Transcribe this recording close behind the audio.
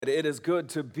It is good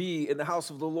to be in the house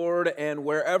of the Lord, and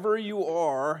wherever you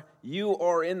are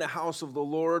in the house of the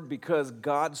Lord because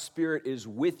God's Spirit is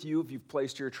with you if you've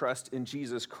placed your trust in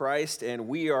Jesus Christ, and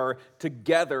we are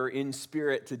together in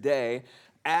spirit today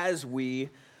as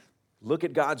we look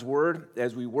at God's Word,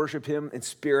 as we worship Him in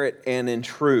spirit and in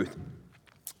truth.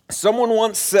 Someone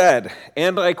once said,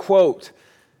 and I quote,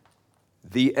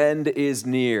 "The end is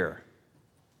near."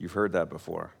 You've heard that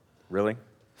before. Really?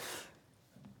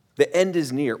 The end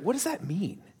is near. What does that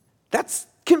mean? That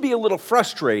can be a little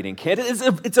frustrating, can't it?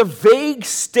 It's a vague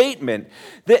statement.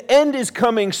 The end is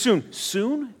coming soon.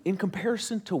 Soon in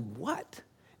comparison to what?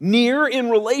 Near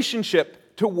in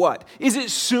relationship to what? Is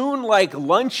it soon like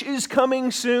lunch is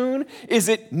coming soon? Is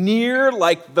it near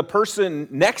like the person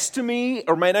next to me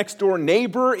or my next door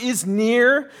neighbor is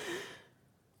near?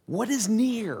 What is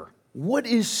near? What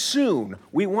is soon?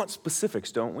 We want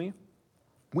specifics, don't we?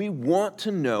 We want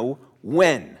to know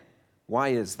when. Why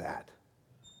is that?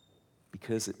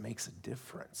 Because it makes a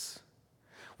difference.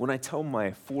 When I tell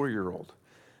my 4-year-old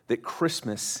that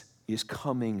Christmas is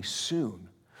coming soon,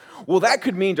 well, that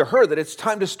could mean to her that it's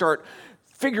time to start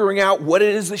figuring out what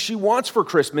it is that she wants for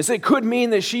Christmas. It could mean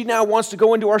that she now wants to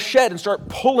go into our shed and start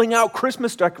pulling out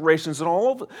Christmas decorations and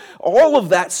all of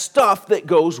that stuff that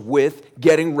goes with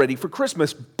getting ready for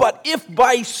Christmas. But if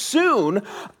by soon,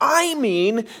 I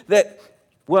mean that,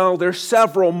 well, there's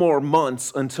several more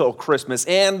months until Christmas,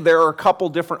 and there are a couple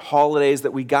different holidays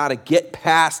that we got to get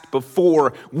past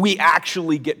before we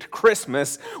actually get to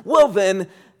Christmas, well, then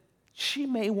she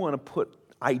may want to put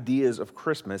ideas of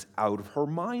Christmas out of her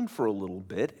mind for a little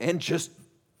bit and just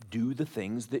do the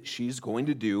things that she's going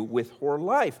to do with her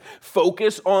life.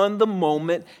 Focus on the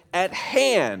moment at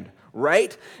hand,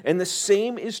 right? And the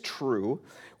same is true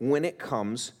when it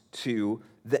comes to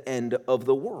the end of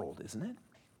the world, isn't it?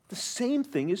 The same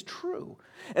thing is true.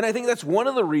 And I think that's one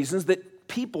of the reasons that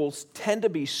people tend to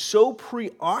be so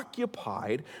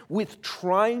preoccupied with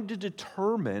trying to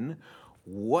determine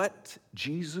what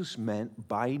Jesus meant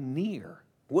by near.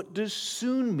 What does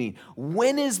soon mean?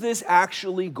 When is this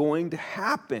actually going to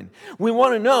happen? We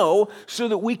want to know so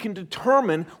that we can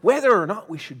determine whether or not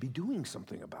we should be doing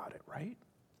something about it, right?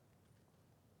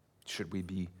 Should we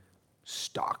be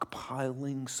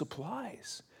stockpiling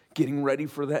supplies, getting ready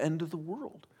for the end of the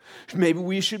world? Maybe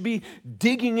we should be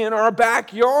digging in our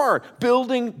backyard,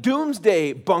 building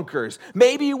doomsday bunkers.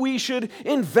 Maybe we should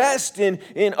invest in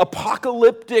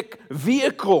apocalyptic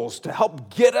vehicles to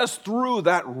help get us through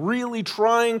that really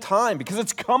trying time because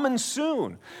it's coming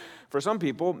soon. For some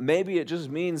people, maybe it just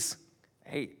means,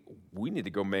 hey, we need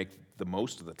to go make the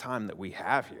most of the time that we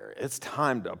have here. It's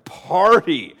time to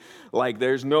party like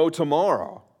there's no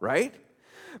tomorrow, right?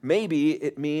 Maybe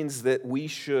it means that we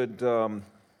should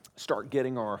start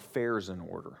getting our affairs in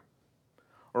order.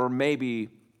 Or maybe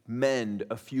mend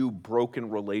a few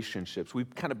broken relationships.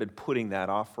 We've kind of been putting that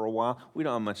off for a while. We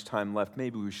don't have much time left.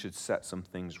 Maybe we should set some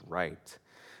things right.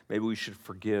 Maybe we should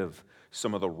forgive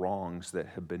some of the wrongs that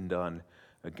have been done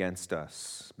against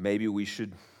us. Maybe we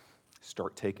should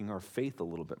start taking our faith a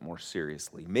little bit more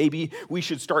seriously. Maybe we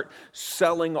should start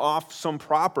selling off some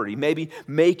property, maybe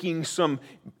making some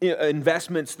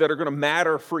investments that are going to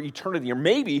matter for eternity, or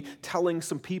maybe telling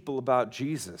some people about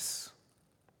Jesus.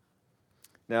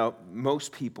 Now,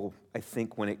 most people, I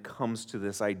think, when it comes to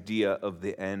this idea of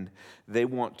the end, they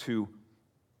want to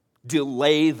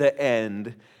delay the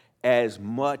end as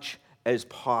much as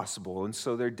possible, and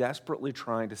so they're desperately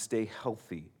trying to stay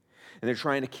healthy. And they're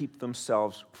trying to keep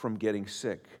themselves from getting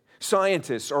sick.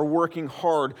 Scientists are working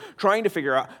hard trying to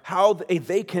figure out how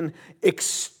they can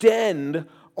extend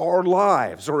our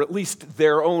lives, or at least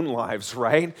their own lives,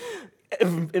 right?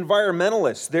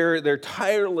 Environmentalists, they're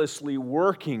tirelessly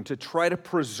working to try to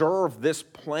preserve this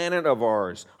planet of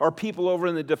ours. Our people over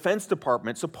in the Defense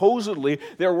Department, supposedly,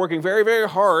 they're working very, very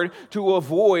hard to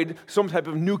avoid some type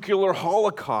of nuclear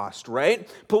holocaust, right?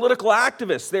 Political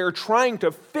activists, they're trying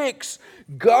to fix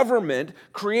government,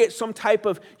 create some type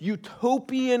of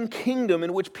utopian kingdom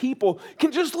in which people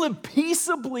can just live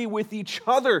peaceably with each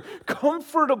other,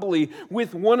 comfortably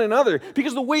with one another.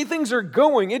 Because the way things are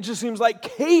going, it just seems like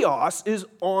chaos is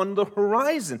on the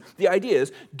horizon. The idea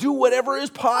is do whatever is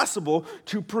possible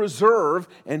to preserve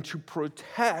and to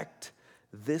protect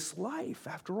this life.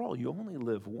 After all, you only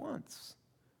live once,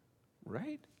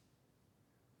 right?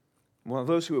 Well,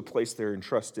 those who have placed their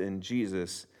trust in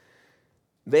Jesus,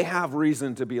 they have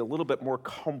reason to be a little bit more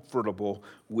comfortable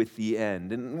with the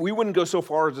end. And we wouldn't go so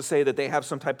far as to say that they have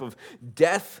some type of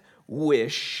death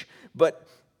wish, but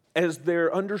as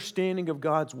their understanding of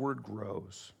God's word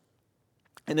grows,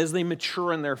 and as they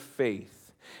mature in their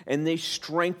faith, and they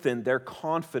strengthen their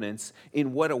confidence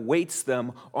in what awaits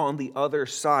them on the other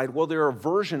side. Well, their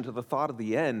aversion to the thought of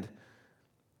the end,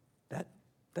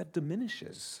 that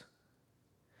diminishes.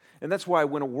 And that's why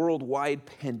when a worldwide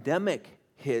pandemic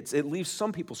hits, it leaves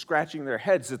some people scratching their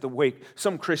heads at the way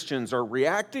some Christians are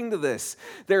reacting to this.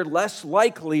 They're less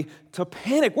likely to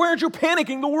panic. Why aren't you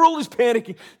panicking? The world is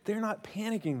panicking. They're not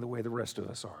panicking the way the rest of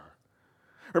us are.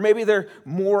 Or maybe they're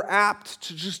more apt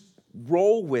to just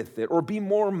roll with it or be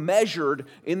more measured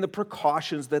in the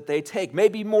precautions that they take.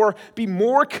 Maybe be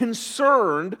more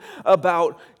concerned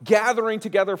about gathering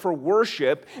together for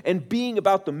worship and being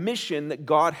about the mission that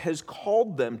God has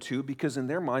called them to, because in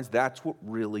their minds, that's what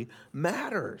really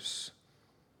matters.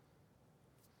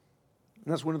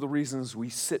 And that's one of the reasons we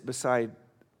sit beside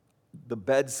the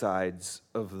bedsides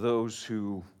of those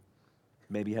who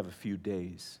maybe have a few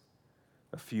days,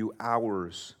 a few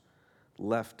hours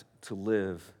left to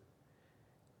live.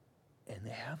 And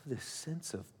they have this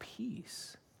sense of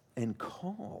peace and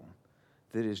calm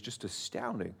that is just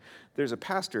astounding. There's a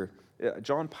pastor,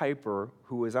 John Piper,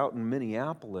 who was out in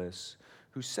Minneapolis,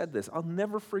 who said this. I'll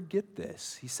never forget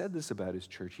this. He said this about his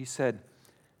church. He said,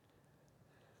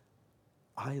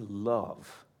 "I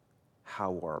love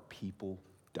how our people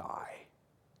die."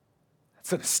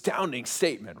 That's an astounding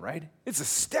statement, right? It's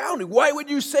astounding. Why would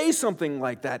you say something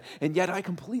like that? And yet I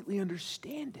completely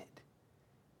understand it.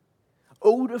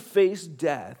 Oh, to face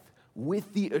death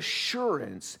with the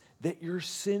assurance that your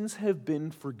sins have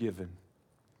been forgiven.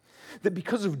 That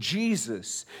because of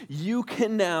Jesus, you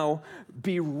can now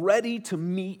be ready to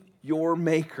meet your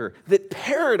Maker. That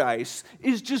paradise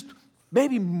is just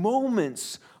maybe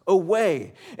moments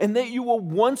away. And that you will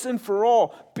once and for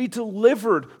all be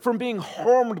delivered from being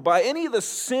harmed by any of the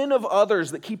sin of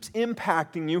others that keeps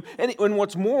impacting you. And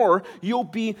what's more, you'll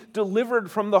be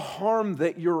delivered from the harm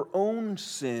that your own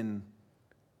sin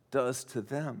does to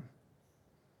them.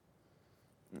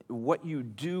 What you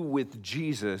do with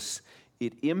Jesus,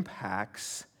 it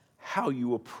impacts how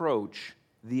you approach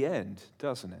the end,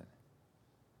 doesn't it?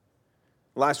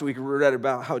 Last week we read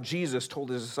about how Jesus told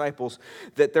his disciples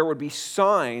that there would be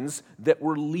signs that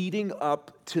were leading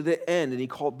up to the end, and he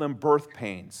called them birth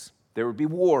pains. There would be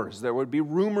wars. There would be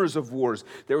rumors of wars.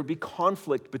 There would be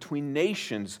conflict between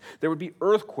nations. There would be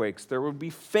earthquakes. There would be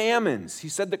famines. He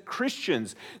said that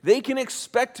Christians, they can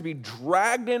expect to be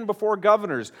dragged in before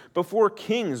governors, before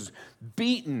kings,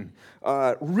 beaten,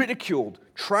 ridiculed,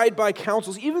 tried by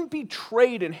councils, even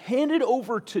betrayed and handed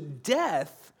over to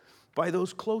death by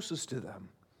those closest to them,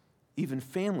 even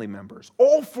family members,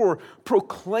 all for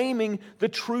proclaiming the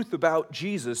truth about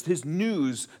Jesus, his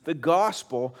news, the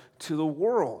gospel to the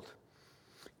world.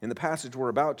 In the passage we're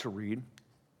about to read,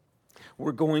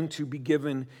 we're going to be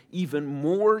given even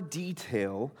more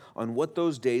detail on what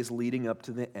those days leading up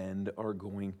to the end are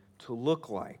going to look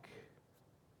like.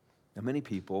 Now, many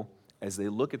people, as they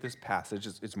look at this passage,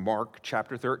 it's Mark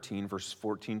chapter 13, verses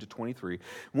 14 to 23.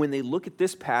 When they look at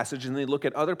this passage and they look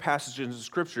at other passages in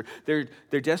Scripture,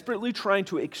 they're desperately trying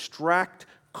to extract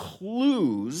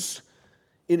clues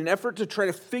in an effort to try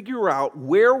to figure out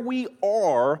where we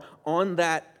are on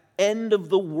that end of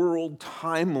the world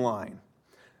timeline.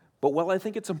 But while I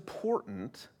think it's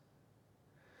important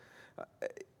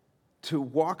to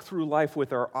walk through life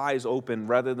with our eyes open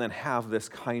rather than have this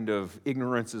kind of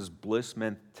ignorance is bliss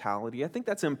mentality, I think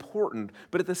that's important.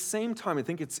 But at the same time, I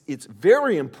think it's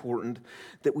very important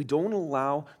that we don't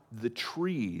allow the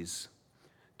trees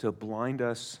to blind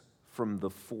us from the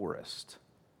forest.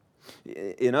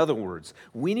 In other words,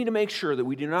 we need to make sure that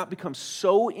we do not become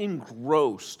so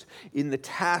engrossed in the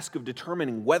task of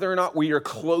determining whether or not we are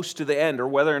close to the end or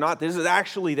whether or not this is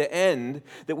actually the end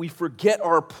that we forget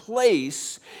our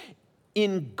place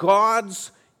in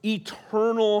God's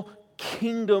eternal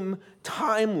kingdom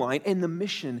timeline and the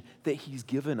mission that he's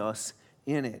given us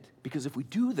in it. Because if we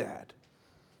do that,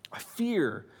 I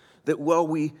fear that while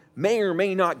we may or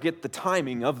may not get the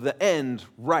timing of the end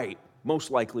right,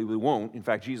 most likely we won't. In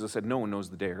fact, Jesus said no one knows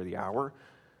the day or the hour.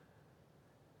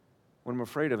 What I'm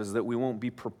afraid of is that we won't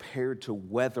be prepared to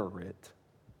weather it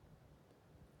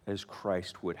as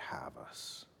Christ would have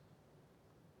us.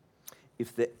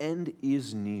 If the end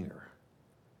is near,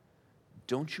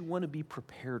 don't you want to be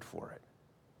prepared for it?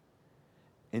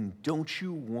 And don't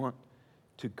you want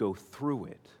to go through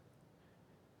it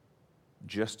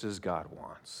just as God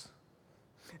wants?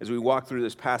 As we walk through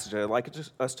this passage, I'd like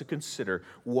us to consider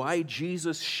why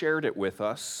Jesus shared it with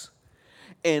us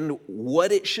and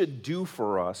what it should do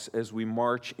for us as we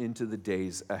march into the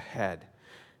days ahead.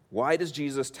 Why does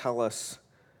Jesus tell us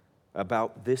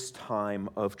about this time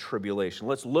of tribulation?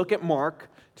 Let's look at Mark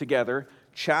together,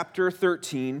 chapter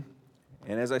 13,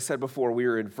 And as I said before, we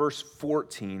are in verse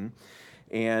 14.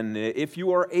 And if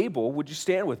you are able, would you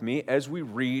stand with me as we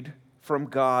read from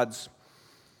God's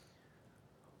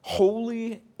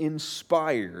holy,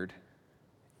 inspired,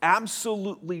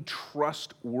 absolutely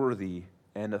trustworthy,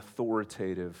 and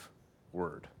authoritative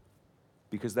word?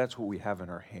 Because that's what we have in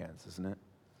our hands, isn't it?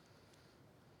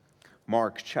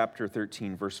 Mark chapter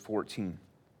 13, verse 14.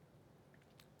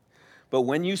 But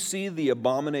when you see the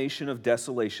abomination of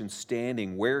desolation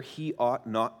standing where he ought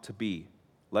not to be,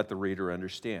 let the reader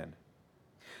understand.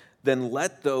 Then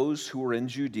let those who are in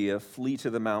Judea flee to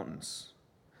the mountains.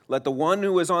 Let the one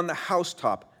who is on the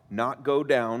housetop not go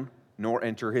down, nor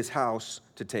enter his house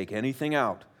to take anything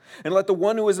out. And let the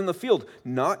one who is in the field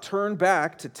not turn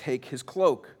back to take his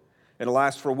cloak. And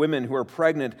alas, for women who are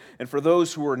pregnant and for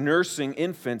those who are nursing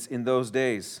infants in those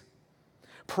days.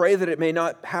 Pray that it may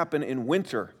not happen in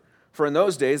winter, for in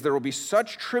those days there will be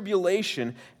such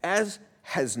tribulation as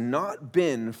has not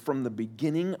been from the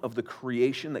beginning of the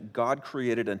creation that God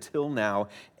created until now,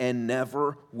 and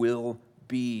never will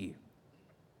be.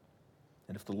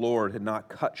 And if the Lord had not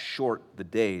cut short the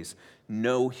days,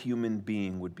 no human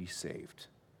being would be saved.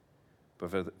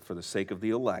 But for the sake of the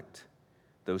elect,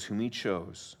 those whom he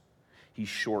chose, he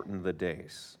shortened the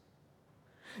days.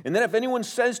 And then if anyone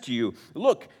says to you,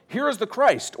 look, here is the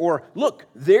Christ, or look,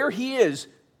 there he is,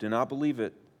 do not believe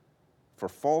it. For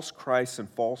false Christs and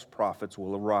false prophets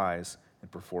will arise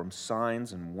and perform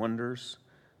signs and wonders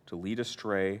to lead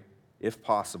astray, if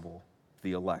possible,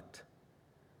 the elect.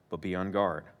 But be on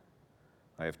guard.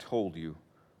 I have told you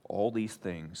all these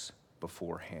things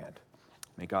beforehand.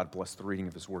 May God bless the reading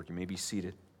of his word. You may be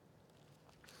seated.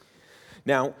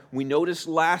 Now, we noticed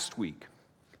last week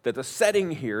that the setting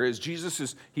here is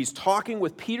he's talking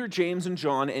with Peter, James, and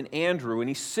John, and Andrew, and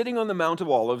he's sitting on the Mount of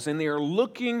Olives, and they are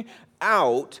looking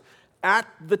out at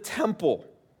the temple.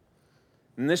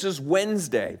 And this is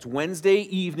Wednesday. It's Wednesday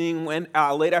evening,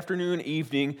 late afternoon,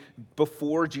 evening,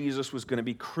 before Jesus was going to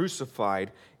be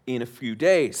crucified in a few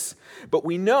days. But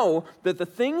we know that the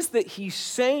things that he's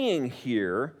saying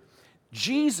here,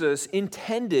 Jesus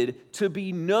intended to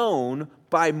be known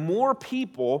by more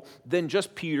people than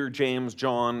just Peter, James,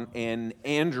 John, and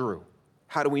Andrew.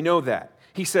 How do we know that?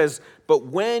 He says, but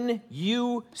when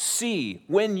you see,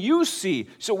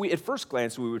 so at first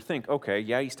glance we would think, okay,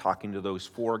 yeah, he's talking to those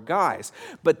four guys.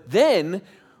 But then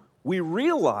we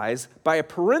realize by a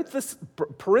parenthetic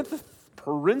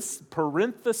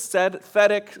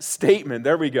statement,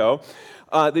 there we go,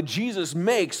 that Jesus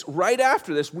makes right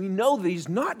after this, we know that he's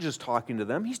not just talking to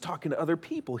them, he's talking to other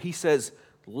people. He says,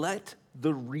 let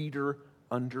the reader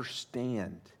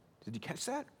understand. Did you catch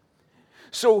that?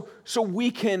 So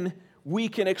we can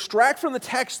extract from the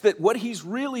text that what he's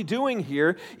really doing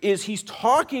here is he's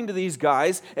talking to these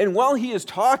guys, and while he is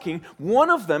talking,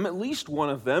 at least one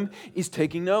of them, is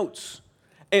taking notes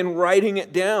and writing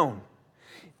it down.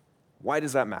 Why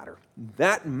does that matter?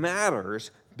 That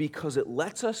matters because it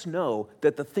lets us know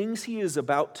that the things he is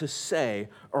about to say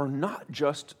are not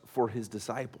just for his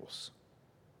disciples.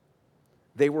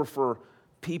 They were for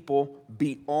people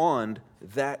beyond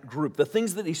that group. The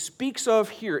things that he speaks of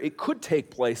here, it could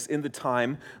take place in the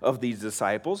time of these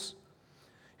disciples.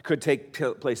 It could take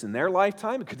place in their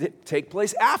lifetime. It could take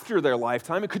place after their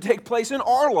lifetime. It could take place in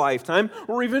our lifetime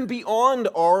or even beyond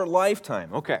our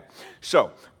lifetime. Okay,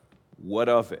 so what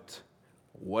of it?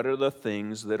 What are the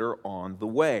things that are on the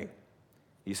way?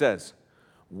 He says,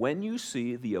 when you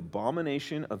see the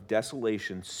abomination of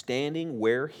desolation standing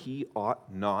where he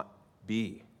ought not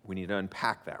be. We need to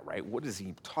unpack that, right? What is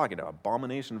he talking about?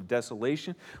 Abomination of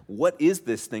desolation? What is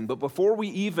this thing? But before we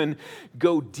even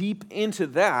go deep into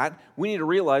that, we need to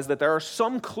realize that there are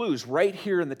some clues right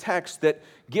here in the text that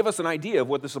give us an idea of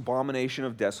what this abomination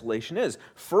of desolation is.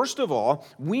 First of all,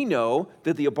 we know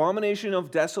that the abomination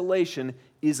of desolation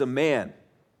is a man.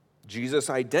 Jesus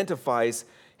identifies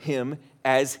him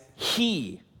as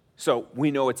he. So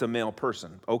we know it's a male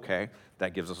person. Okay.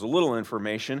 That gives us a little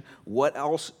information. What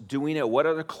else do we know? What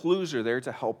other clues are there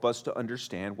to help us to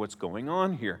understand what's going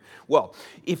on here? Well,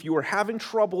 if you are having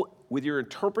trouble with your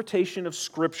interpretation of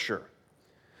Scripture,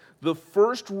 the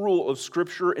first rule of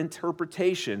Scripture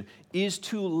interpretation is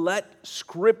to let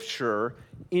Scripture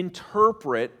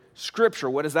interpret Scripture.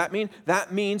 What does that mean?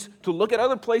 That means to look at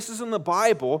other places in the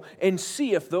Bible and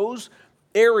see if those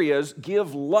areas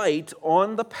give light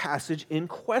on the passage in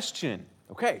question.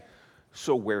 Okay.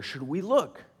 So where should we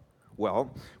look?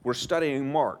 Well, we're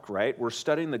studying Mark, right? We're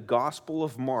studying the Gospel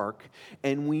of Mark,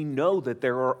 and we know that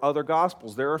there are other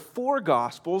Gospels. There are 4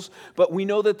 Gospels, but we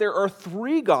know that there are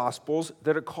 3 Gospels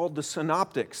that are called the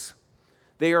Synoptics.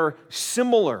 They are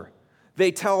similar.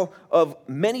 They tell of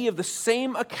many of the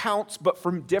same accounts, but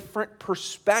from different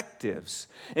perspectives.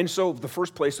 And so the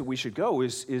first place that we should go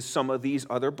is some of these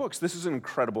other books. This is an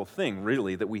incredible thing,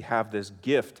 really, that we have this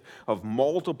gift of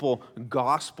multiple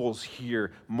gospels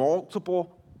here,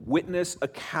 multiple witness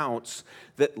accounts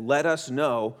that let us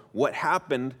know what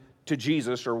happened to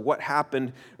Jesus or what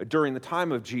happened during the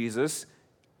time of Jesus.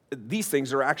 These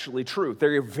things are actually true.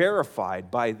 They're verified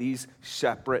by these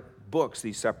separate books,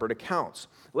 these separate accounts.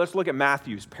 Let's look at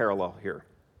Matthew's parallel here.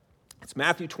 It's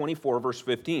Matthew 24, verse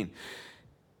 15.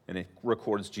 And it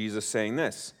records Jesus saying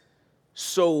this: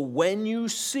 "So when you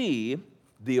see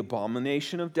the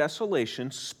abomination of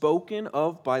desolation spoken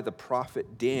of by the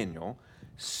prophet Daniel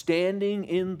standing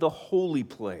in the holy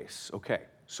place." Okay,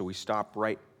 so we stop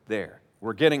right there.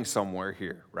 We're getting somewhere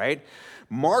here, right?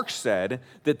 Mark said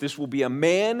that this will be a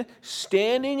man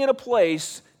standing in a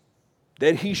place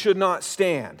that he should not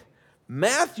stand.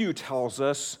 Matthew tells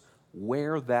us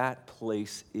where that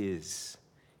place is.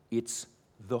 It's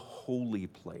the holy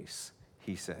place,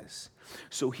 he says.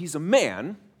 So he's a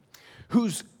man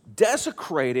who's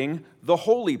desecrating the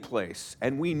holy place.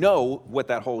 And we know what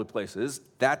that holy place is.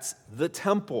 That's the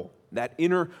temple, that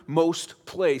innermost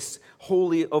place,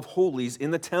 holy of holies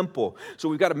in the temple. So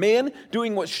we've got a man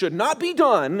doing what should not be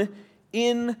done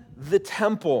in the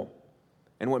temple.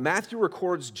 And what Matthew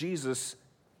records Jesus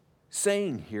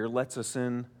saying here lets us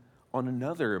in on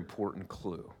another important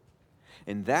clue.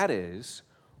 And that is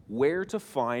where to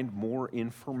find more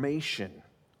information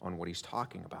on what he's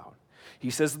talking about. He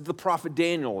says that the prophet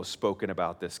Daniel has spoken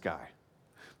about this guy.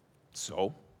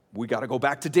 So we got to go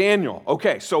back to Daniel.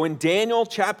 Okay, so in Daniel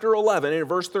chapter 11, in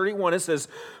verse 31, it says,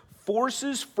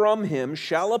 "Forces from him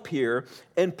shall appear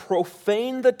and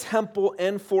profane the temple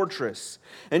and fortress,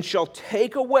 and shall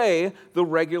take away the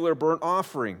regular burnt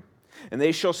offering. And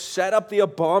they shall set up the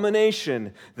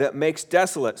abomination that makes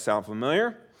desolate." Sound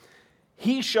familiar?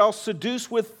 "He shall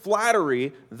seduce with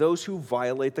flattery those who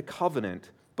violate the covenant,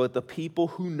 but the people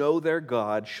who know their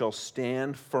God shall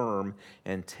stand firm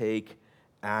and take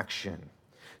action."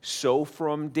 So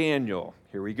from Daniel,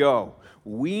 here we go,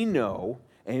 we know,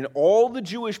 and all the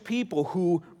Jewish people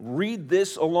who read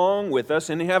this along with us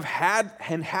and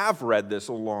have read this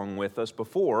along with us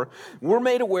before, we're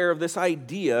made aware of this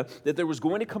idea that there was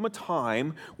going to come a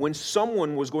time when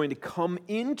someone was going to come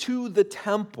into the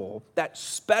temple, that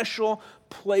special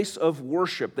place of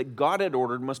worship that God had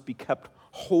ordered must be kept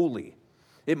holy.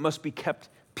 It must be kept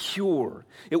pure.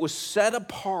 It was set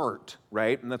apart,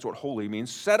 right? And that's what holy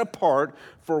means, set apart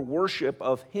for worship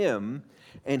of Him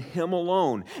and Him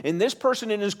alone. And this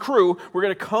person and his crew were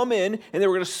going to come in and they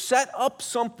were going to set up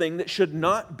something that should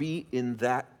not be in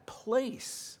that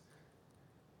place.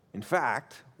 In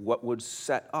fact, what was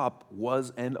set up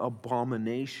was an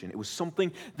abomination. It was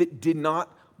something that did not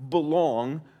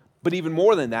belong. But even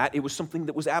more than that, it was something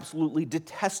that was absolutely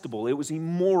detestable. It was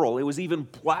immoral. It was even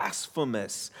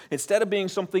blasphemous. Instead of being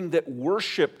something that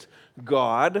worshiped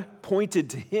God,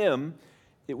 pointed to Him,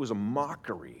 it was a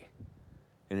mockery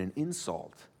and an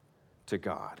insult to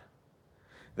God.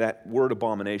 That word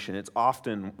abomination, it's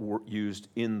often used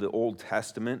in the Old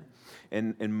Testament,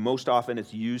 and most often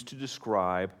it's used to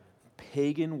describe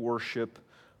pagan worship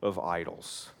of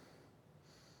idols.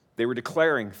 They were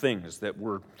declaring things that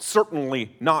were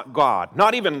certainly not God,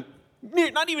 not even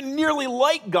nearly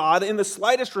like God in the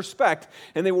slightest respect,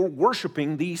 and they were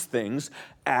worshiping these things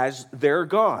as their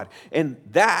God. And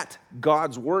that,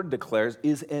 God's word declares,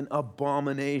 is an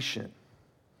abomination.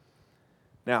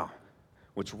 Now,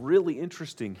 what's really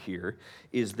interesting here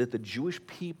is that the Jewish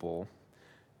people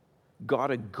got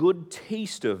a good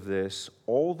taste of this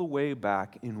all the way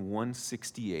back in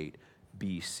 168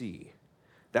 BC.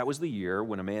 That was the year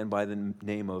when a man by the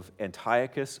name of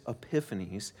Antiochus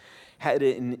Epiphanes had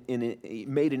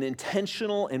made an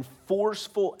intentional and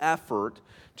forceful effort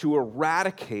to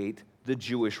eradicate the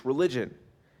Jewish religion.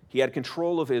 He had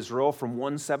control of Israel from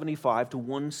 175 to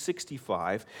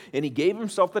 165, and he gave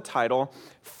himself the title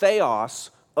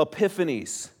Theos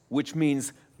Epiphanes, which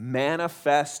means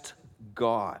manifest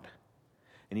God.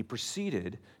 And he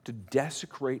proceeded to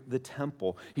desecrate the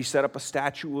temple. He set up a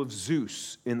statue of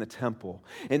Zeus in the temple.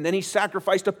 And then he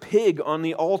sacrificed a pig on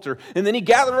the altar. And then he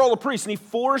gathered all the priests and he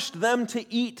forced them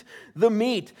to eat the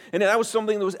meat. And that was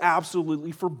something that was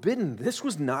absolutely forbidden. This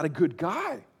was not a good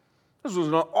guy. This was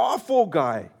an awful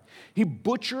guy. He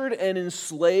butchered and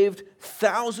enslaved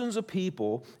thousands of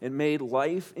people and made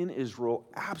life in Israel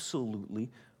absolutely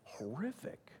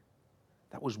horrific.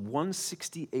 That was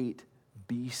 168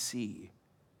 BC.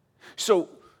 So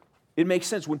It makes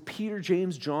sense. When Peter,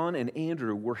 James, John, and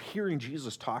Andrew were hearing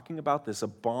Jesus talking about this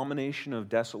abomination of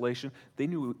desolation, they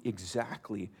knew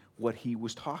exactly what he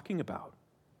was talking about.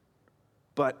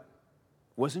 But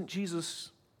wasn't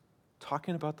Jesus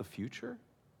talking about the future?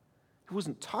 He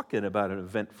wasn't talking about an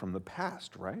event from the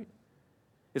past, right?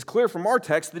 It's clear from our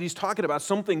text that he's talking about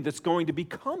something that's going to be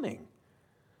coming.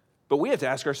 But we have to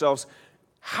ask ourselves,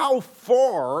 how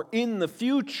far in the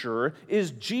future is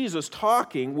Jesus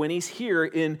talking when he's here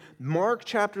in Mark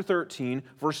chapter 13,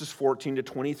 verses 14 to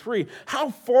 23? How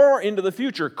far into the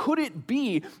future could it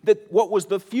be that what was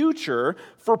the future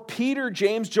for Peter,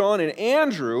 James, John, and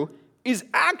Andrew is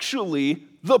actually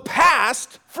the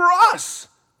past for us?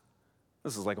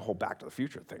 This is like a whole Back to the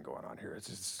Future thing going on here. It's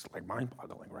just like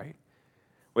mind-boggling, right?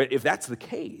 If that's the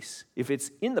case, if it's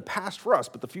in the past for us,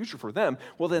 but the future for them,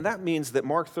 well, then that means that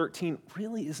Mark 13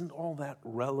 really isn't all that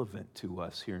relevant to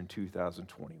us here in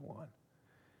 2021.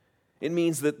 It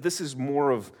means that this is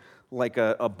more of like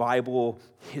a Bible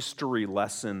history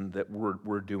lesson that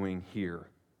we're doing here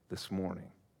this morning.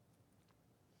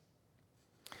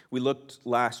 We looked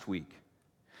last week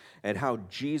at how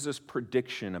Jesus'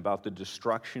 prediction about the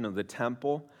destruction of the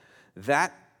temple,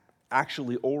 that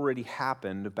actually already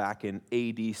happened back in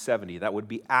AD 70. That would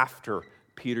be after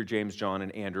Peter, James, John,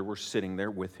 and Andrew were sitting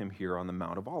there with him here on the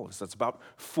Mount of Olives. That's about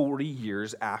 40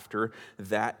 years after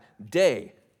that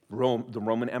day. The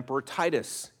Roman Emperor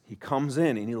Titus, he comes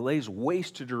in and he lays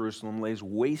waste to Jerusalem, lays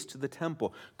waste to the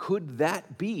temple. Could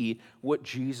that be what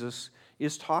Jesus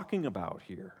is talking about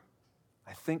here?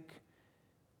 I think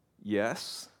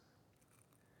yes,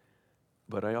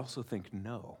 but I also think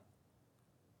no.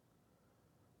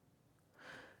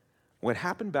 What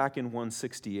happened back in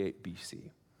 168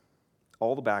 BC,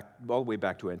 all the way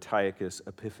back to Antiochus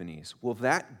Epiphanes, well,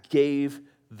 that gave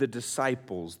the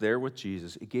disciples there with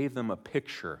Jesus, it gave them a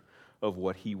picture of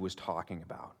what he was talking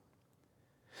about.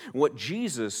 What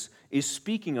Jesus is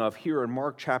speaking of here in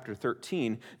Mark chapter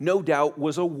 13, no doubt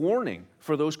was a warning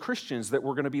for those Christians that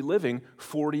were going to be living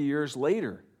 40 years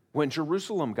later when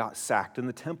Jerusalem got sacked and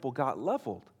the temple got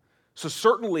leveled. So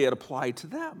certainly it applied to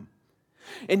them.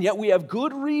 And yet we have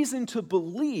good reason to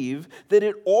believe that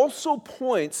it also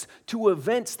points to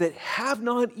events that have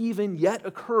not even yet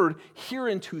occurred here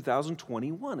in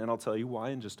 2021. And I'll tell you why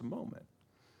in just a moment.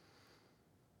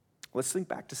 Let's think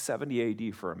back to 70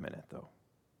 AD for a minute, though.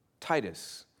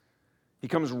 Titus, he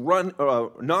comes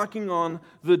knocking on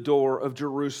the door of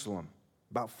Jerusalem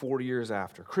about 40 years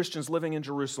after. Christians living in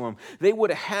Jerusalem, they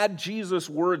would have had Jesus'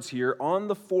 words here on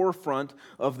the forefront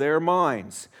of their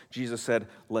minds. Jesus said,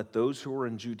 "Let those who are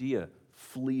in Judea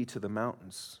flee to the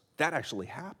mountains." That actually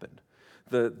happened.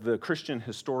 The Christian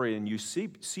historian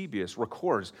Eusebius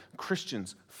records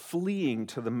Christians fleeing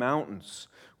to the mountains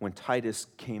when Titus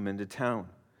came into town.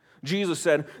 Jesus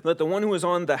said, "Let the one who is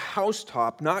on the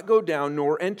housetop not go down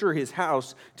nor enter his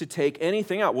house to take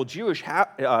anything out." Well, Jewish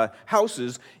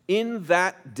houses in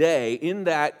that day, in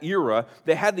that era,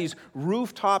 they had these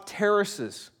rooftop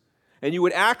terraces. And you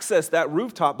would access that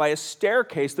rooftop by a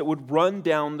staircase that would run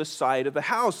down the side of the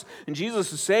house. And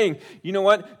Jesus is saying, you know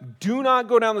what? Do not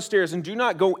go down the stairs and do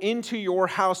not go into your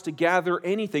house to gather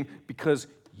anything because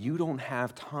you don't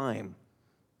have time.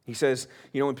 He says,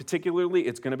 and particularly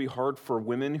it's going to be hard for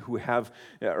women who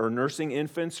are nursing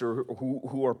infants or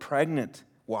who are pregnant.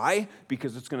 Why?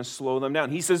 Because it's going to slow them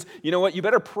down. He says, you know what? You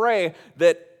better pray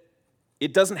that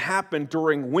it doesn't happen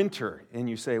during winter. And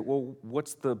you say, well,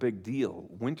 what's the big deal?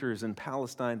 Winters in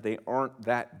Palestine, they aren't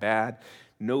that bad.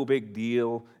 No big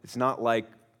deal. It's not like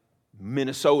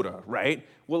Minnesota, right?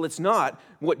 Well, it's not.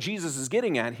 What Jesus is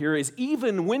getting at here is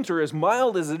even winter, as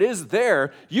mild as it is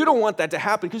there, you don't want that to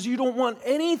happen because you don't want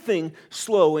anything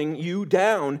slowing you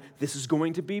down. This is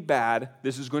going to be bad.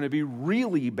 This is going to be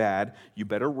really bad. You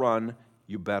better run.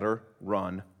 You better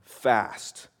run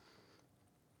fast.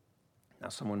 Now,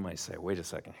 someone might say, wait a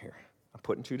second here. I'm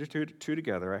putting two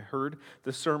together. I heard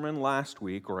the sermon last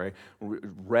week, or I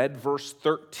read verse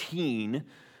 13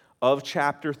 of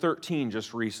chapter 13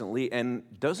 just recently, and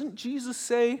doesn't Jesus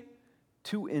say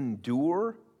to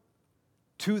endure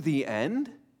to the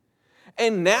end?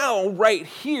 And now, right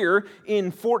here in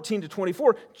 14 to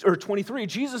 24, or 23,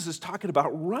 Jesus is talking about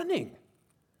running.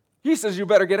 He says you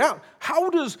better get out. How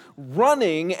does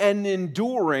running and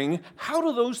enduring, how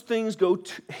do those things go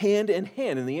hand in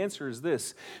hand? And the answer is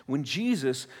this. When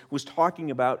Jesus was talking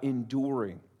about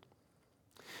enduring,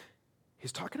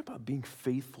 he's talking about being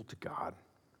faithful to God.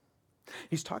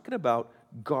 He's talking about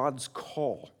God's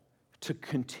call to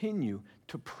continue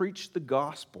to preach the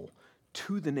gospel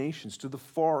to the nations, to the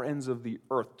far ends of the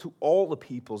earth, to all the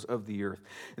peoples of the earth.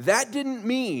 That didn't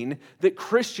mean that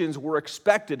Christians were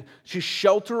expected to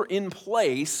shelter in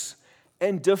place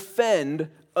and defend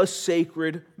a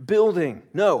sacred building.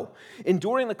 No,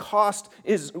 enduring to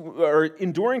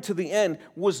the end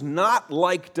was not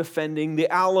like defending the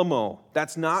Alamo.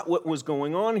 That's not what was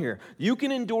going on here. You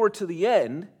can endure to the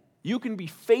end. You can be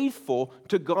faithful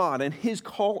to God and His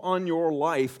call on your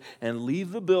life and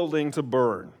leave the building to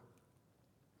burn.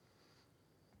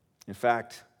 In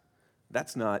fact,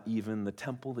 that's not even the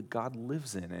temple that God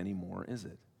lives in anymore, is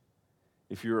it?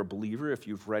 If you're a believer, if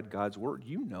you've read God's word,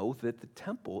 you know that the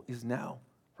temple is now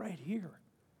right here.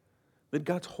 That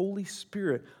God's Holy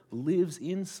Spirit lives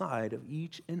inside of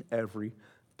each and every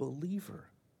believer.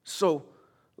 So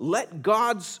let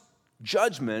God's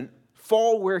judgment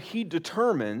fall where He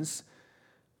determines,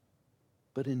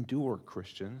 but endure,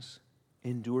 Christians.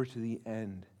 Endure to the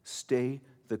end. Stay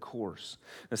the course.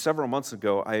 Now, several months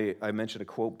ago, I mentioned a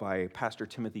quote by Pastor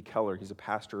Timothy Keller. He's a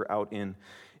pastor out in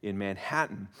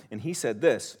Manhattan. And he said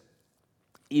this: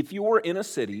 if you are in a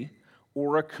city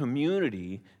or a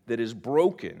community that is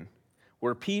broken,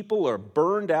 where people are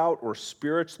burned out or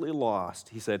spiritually lost,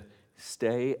 he said,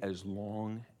 stay as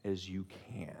long as you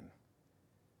can.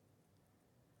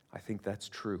 I think that's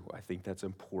true. I think that's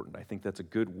important. I think that's a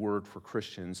good word for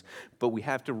Christians. But we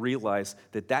have to realize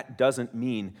that that doesn't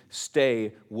mean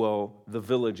stay while the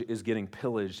village is getting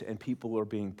pillaged and people are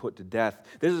being put to death.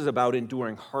 This is about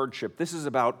enduring hardship. This is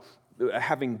about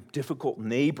having difficult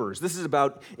neighbors. This is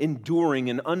about enduring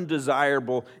an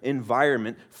undesirable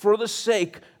environment for the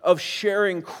sake of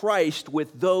sharing Christ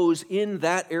with those in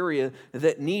that area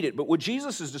that need it. But what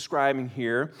Jesus is describing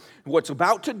here, what's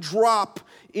about to drop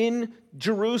in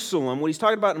Jerusalem, what he's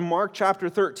talking about in Mark chapter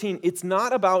 13, it's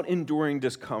not about enduring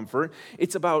discomfort.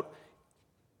 It's about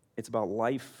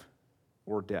life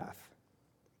or death.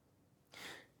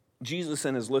 Jesus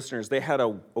and his listeners, they had a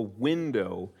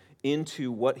window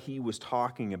into what he was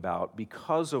talking about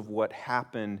because of what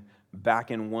happened back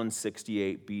in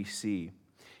 168 BC.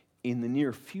 In the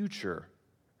near future,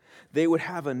 they would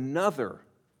have another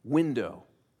window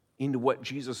into what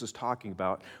Jesus is talking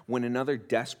about when another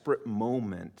desperate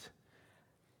moment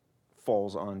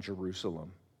falls on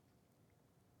Jerusalem.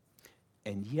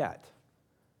 And yet,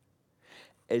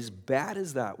 as bad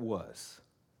as that was,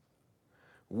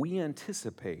 we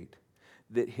anticipate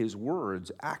that his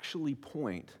words actually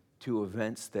point to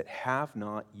events that have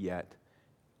not yet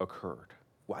occurred.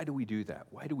 Why do we do that?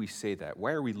 Why do we say that?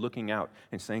 Why are we looking out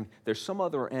and saying there's some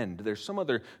other end, there's some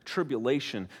other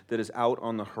tribulation that is out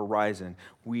on the horizon?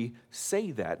 We say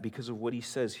that because of what he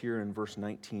says here in verse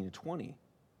 19 and 20.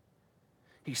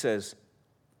 He says,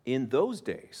 in those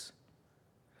days,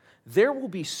 there will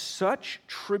be such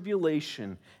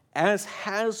tribulation as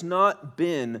has not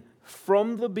been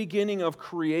from the beginning of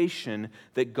creation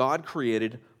that God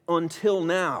created until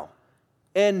now,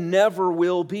 and never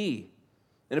will be.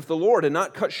 And if the Lord had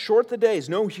not cut short the days,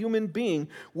 no human being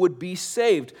would be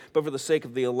saved. But for the sake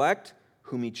of the elect,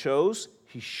 whom he chose,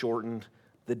 he shortened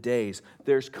the days.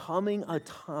 There's coming a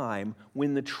time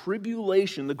when the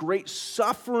tribulation, the great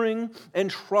suffering and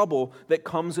trouble that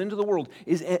comes into the world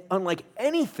is unlike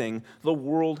anything the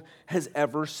world has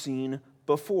ever seen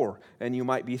before. And you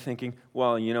might be thinking,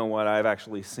 well, you know what? I've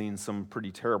actually seen some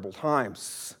pretty terrible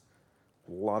times.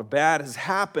 A lot of bad has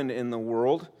happened in the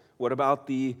world. What about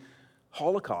the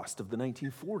Holocaust of the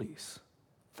 1940s?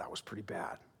 That was pretty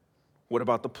bad. What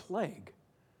about the plague?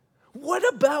 What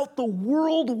about the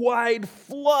worldwide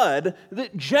flood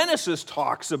that Genesis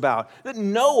talks about, that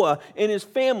Noah and his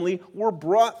family were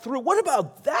brought through? What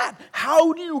about that?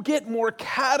 How do you get more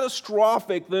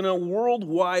catastrophic than a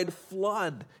worldwide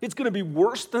flood? It's going to be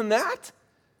worse than that?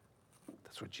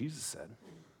 That's what Jesus said.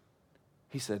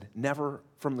 He said, never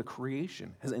from the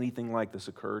creation has anything like this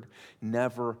occurred.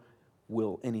 Never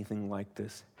will anything like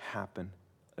this happen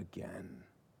again.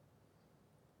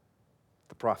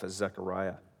 The prophet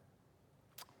Zechariah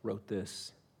wrote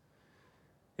this: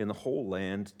 in the whole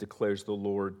land, declares the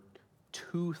Lord,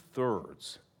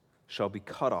 2/3 shall be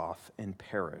cut off and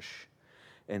perish,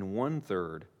 and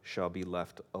 1/3 shall be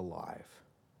left alive.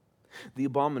 The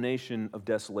abomination of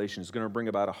desolation is going to bring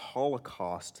about a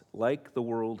Holocaust like the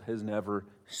world has never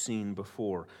seen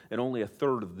before, and only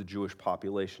 1/3 of the Jewish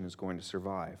population is going to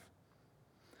survive.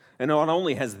 And not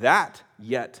only has that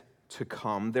yet to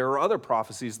come, there are other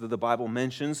prophecies that the Bible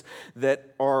mentions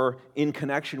that are in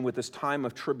connection with this time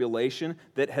of tribulation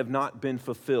that have not been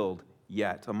fulfilled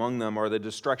yet. Among them are the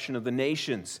destruction of the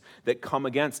nations that come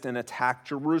against and attack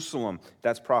Jerusalem.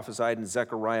 That's prophesied in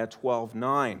Zechariah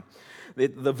 12:9.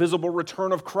 The visible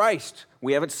return of Christ.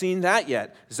 We haven't seen that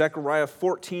yet. Zechariah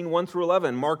 14, 1 through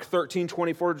 11. Mark 13,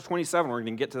 24 to 27. We're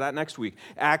going to get to that next week.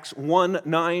 Acts 1,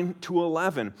 9 to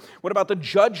 11. What about the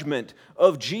judgment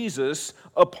of Jesus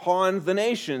upon the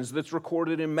nations that's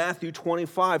recorded in Matthew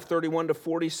 25, 31 to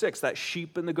 46, that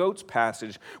sheep and the goats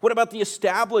passage? What about the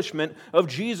establishment of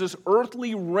Jesus'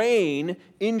 earthly reign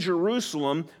in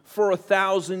Jerusalem for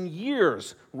 1,000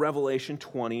 years? Revelation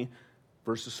 20,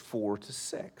 verses 4 to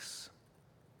 6.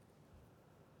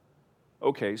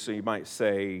 Okay, so you might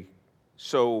say,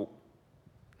 so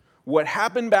what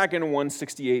happened back in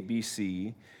 168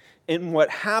 BC and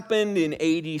what happened in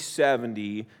AD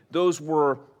 70, those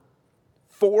were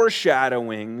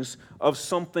foreshadowings of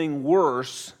something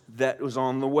worse that was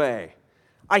on the way.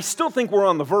 I still think we're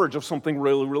on the verge of something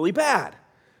really, really bad.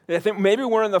 I think maybe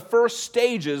we're in the first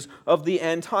stages of the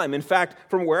end time. In fact,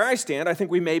 from where I stand, I think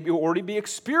we may already be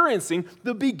experiencing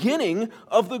the beginning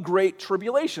of the Great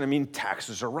Tribulation. I mean,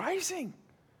 taxes are rising.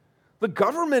 The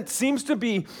government seems to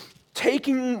be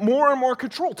taking more and more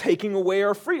control, taking away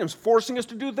our freedoms, forcing us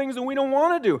to do things that we don't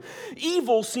want to do.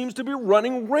 Evil seems to be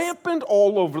running rampant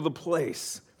all over the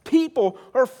place. People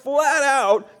are flat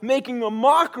out making a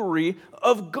mockery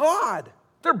of God.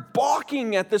 They're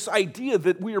balking at this idea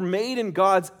that we are made in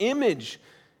God's image,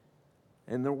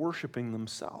 and they're worshiping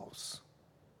themselves.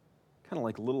 Kind of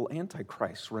like little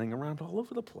antichrists running around all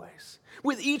over the place.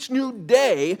 With each new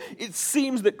day, it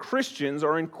seems that Christians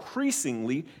are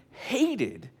increasingly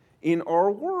hated in our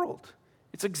world.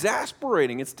 It's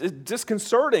exasperating. It's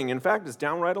disconcerting. In fact, it's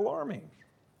downright alarming.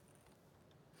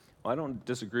 Well, I don't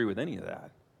disagree with any of that.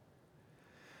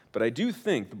 But I do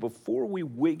think that before we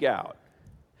wig out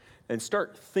and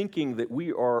start thinking that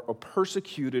we are a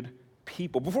persecuted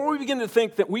people, before we begin to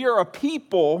think that we are a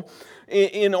people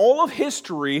in all of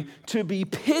history to be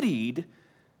pitied,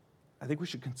 I think we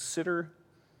should consider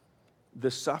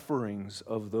the sufferings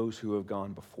of those who have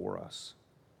gone before us.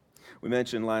 We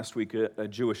mentioned last week a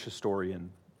Jewish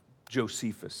historian,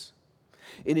 Josephus.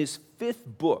 In his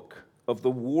 5th book of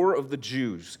the War of the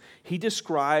Jews, he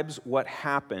describes what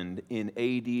happened in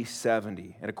AD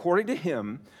 70. And according to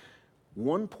him,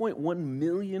 1.1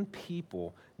 million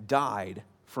people died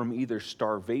from either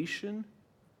starvation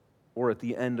or at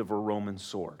the end of a Roman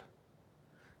sword.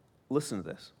 Listen to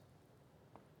this.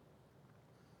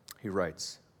 He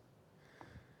writes,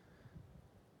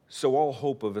 "So all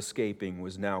hope of escaping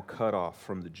was now cut off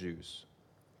from the Jews,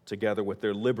 together with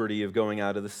their liberty of going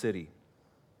out of the city.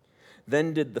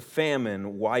 Then did the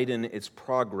famine widen its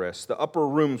progress. The upper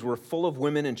rooms were full of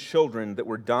women and children that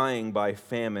were dying by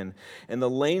famine, and the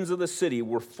lanes of the city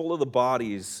were full of the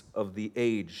bodies of the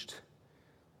aged.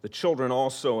 The children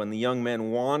also and the young men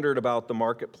wandered about the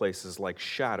marketplaces like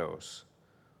shadows,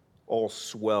 all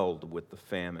swelled with the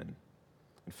famine,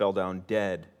 and fell down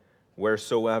dead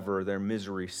wheresoever their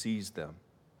misery seized them.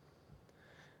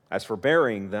 As for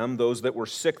burying them, those that were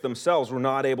sick themselves were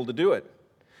not able to do it.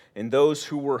 And those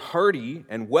who were hearty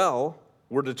and well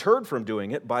were deterred from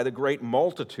doing it by the great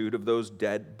multitude of those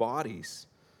dead bodies.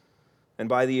 And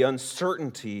by the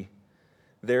uncertainty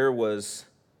there was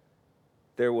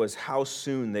how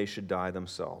soon they should die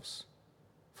themselves.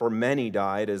 For many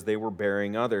died as they were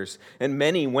burying others, and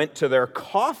many went to their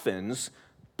coffins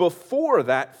before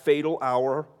that fatal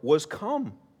hour was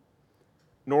come.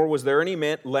 Nor was there any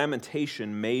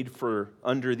lamentation made for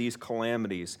under these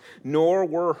calamities, nor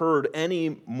were heard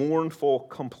any mournful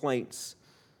complaints.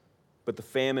 But the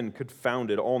famine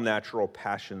confounded all natural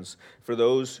passions, for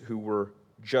those who were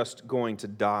just going to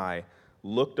die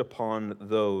looked upon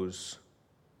those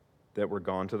that were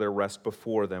gone to their rest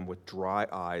before them with dry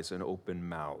eyes and open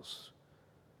mouths.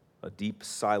 A deep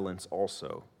silence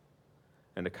also,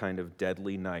 and a kind of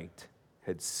deadly night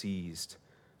had seized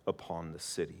upon the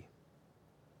city."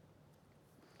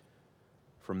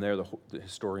 From there, the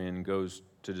historian goes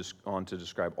on to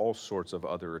describe all sorts of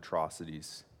other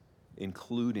atrocities,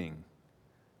 including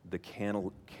the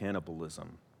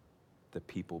cannibalism that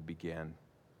people began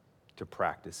to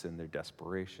practice in their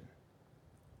desperation.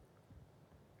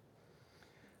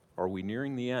 Are we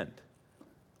nearing the end?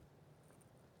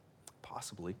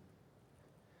 Possibly.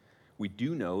 We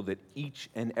do know that each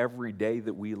and every day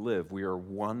that we live, we are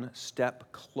one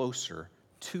step closer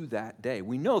to that day.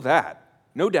 We know that.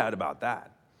 No doubt about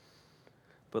that.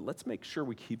 But let's make sure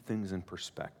we keep things in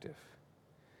perspective.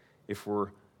 If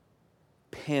we're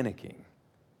panicking,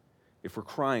 if we're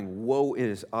crying, woe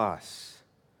is us,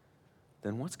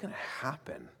 then what's going to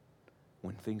happen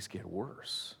when things get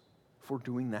worse? If we're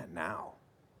doing that now.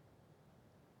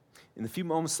 In the few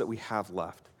moments that we have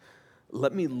left,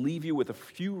 let me leave you with a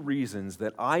few reasons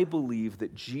that I believe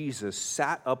that Jesus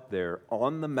sat up there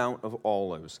on the Mount of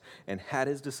Olives and had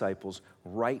his disciples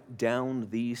write down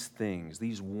these things,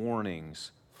 these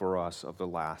warnings for us of the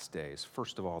last days.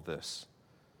 First of all, this.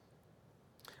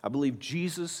 I believe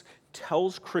Jesus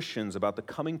tells Christians about the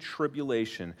coming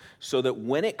tribulation so that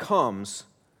when it comes,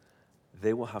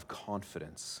 they will have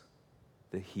confidence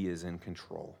that he is in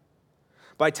control.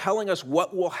 By telling us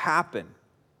what will happen,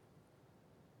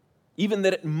 even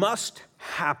that it must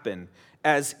happen,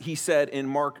 as he said in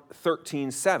Mark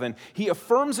 13:7, he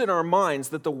affirms in our minds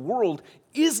that the world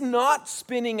is not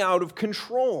spinning out of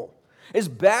control. As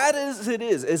bad as it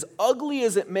is, as ugly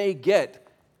as it may get,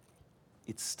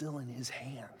 it's still in his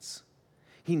hands.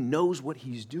 He knows what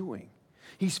he's doing.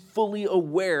 He's fully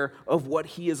aware of what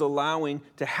he is allowing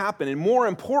to happen. And more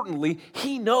importantly,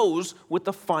 he knows what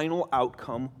the final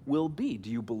outcome will be.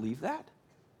 Do you believe that?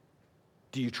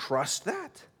 Do you trust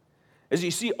that? As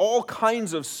you see all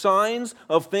kinds of signs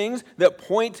of things that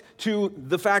point to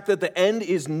the fact that the end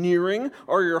is nearing,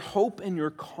 are your hope and your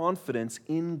confidence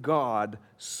in God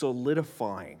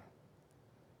solidifying?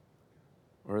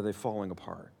 Or are they falling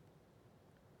apart?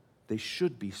 They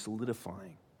should be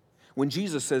solidifying. When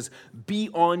Jesus says, be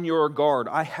on your guard,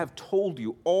 I have told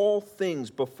you all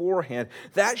things beforehand,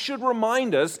 that should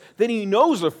remind us that he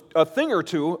knows a thing or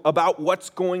two about what's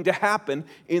going to happen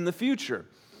in the future.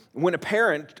 When a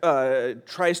parent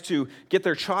tries to get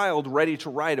their child ready to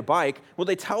ride a bike, well,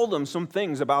 they tell them some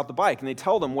things about the bike, and they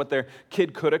tell them what their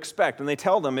kid could expect. And they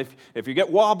tell them, if you get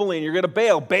wobbly and you're going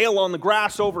to bail on the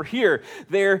grass over here.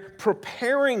 They're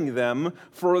preparing them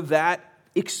for that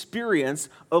experience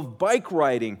of bike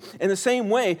riding. In the same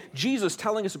way, Jesus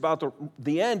telling us about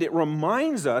the end, it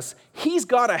reminds us he's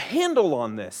got a handle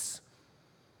on this.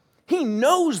 He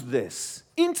knows this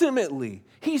intimately.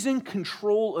 He's in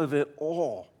control of it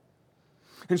all.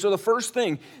 And so the first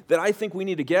thing that I think we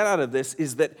need to get out of this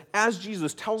is that as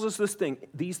Jesus tells us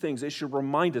these things, it should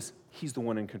remind us he's the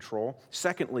one in control.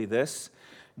 Secondly, this,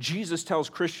 Jesus tells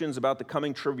Christians about the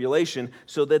coming tribulation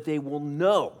so that they will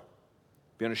know,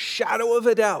 beyond a shadow of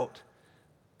a doubt,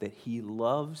 that he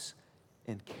loves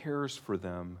and cares for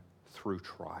them through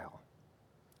trial.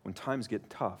 When times get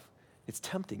tough, it's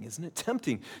tempting, isn't it?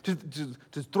 Tempting to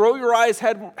throw your eyes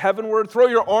heavenward, throw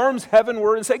your arms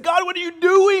heavenward and say, God, what are you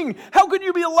doing? How could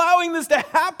you be allowing this to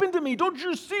happen to me? Don't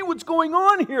you see what's going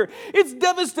on here? It's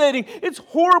devastating. It's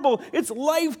horrible. It's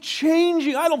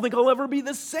life-changing. I don't think I'll ever be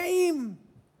the same.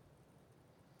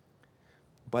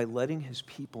 By letting his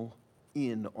people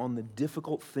in on the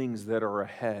difficult things that are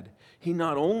ahead, he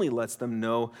not only lets them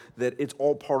know that it's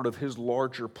all part of his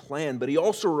larger plan, but he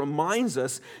also reminds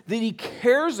us that he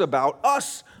cares about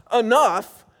us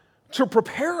enough to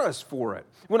prepare us for it.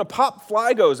 When a pop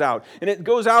fly goes out, and it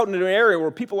goes out into an area where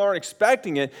people aren't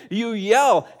expecting it, you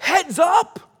yell, heads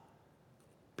up,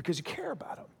 because you care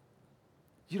about them.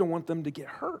 You don't want them to get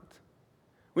hurt.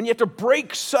 When you have to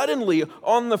brake suddenly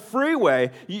on the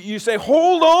freeway, you say,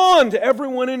 hold on to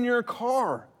everyone in your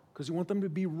car because you want them to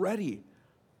be ready,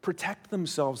 protect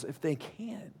themselves if they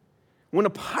can. When a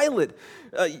pilot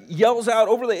yells out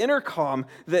over the intercom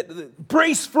that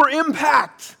brace for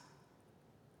impact,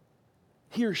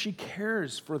 he or she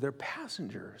cares for their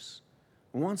passengers,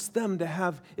 wants them to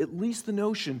have at least the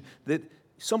notion that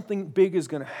something big is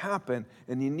going to happen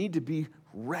and you need to be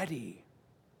ready.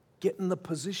 Get in the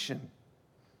position.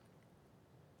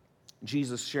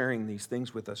 Jesus sharing these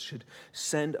things with us should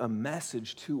send a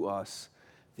message to us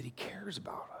that he cares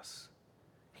about us.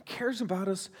 He cares about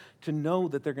us to know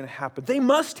that they're going to happen. They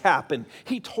must happen.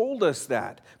 He told us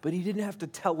that, but he didn't have to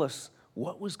tell us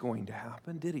what was going to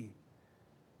happen, did he?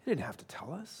 He didn't have to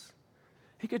tell us.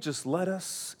 He could just let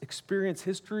us experience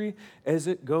history as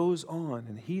it goes on.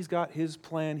 And he's got his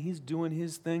plan. He's doing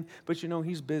his thing. But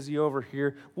he's busy over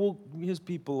here. Well, his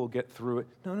people will get through it.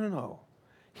 No.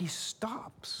 He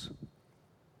stops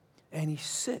and he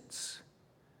sits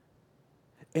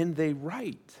and they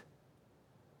write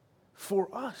for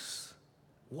us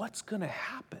what's going to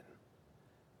happen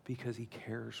because he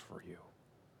cares for you.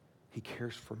 He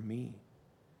cares for me.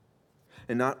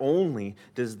 And not only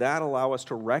does that allow us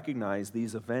to recognize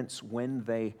these events when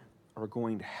they are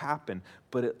going to happen,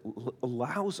 but it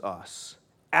allows us,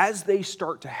 as they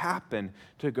start to happen,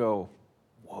 to go,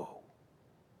 whoa,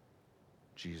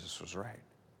 Jesus was right.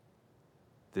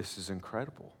 This is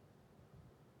incredible.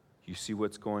 You see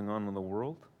what's going on in the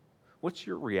world? What's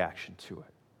your reaction to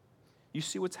it? You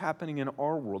see what's happening in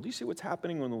our world. You see what's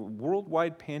happening in the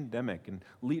worldwide pandemic and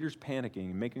leaders panicking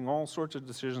and making all sorts of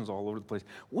decisions all over the place.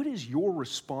 What is your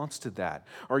response to that?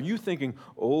 Are you thinking,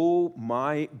 oh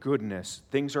my goodness,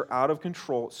 things are out of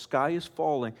control, sky is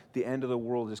falling, the end of the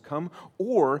world has come?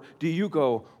 Or do you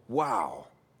go, wow,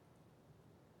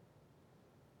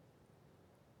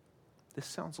 this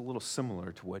sounds a little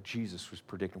similar to what Jesus was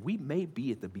predicting. We may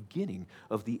be at the beginning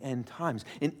of the end times.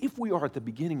 And if we are at the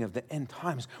beginning of the end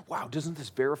times, wow, doesn't this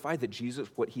verify that Jesus,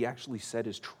 what he actually said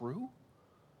is true?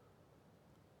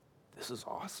 This is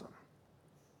awesome.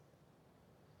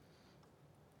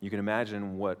 You can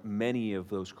imagine what many of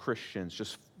those Christians,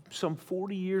 just some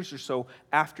 40 years or so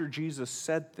after Jesus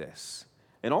said this,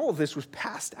 and all of this was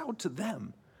passed out to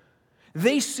them.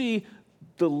 They see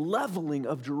the leveling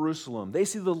of Jerusalem. They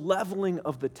see the leveling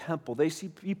of the temple. They see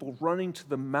people running to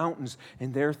the mountains,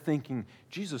 and they're thinking,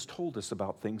 Jesus told us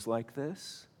about things like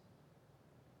this.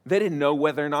 They didn't know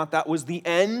whether or not that was the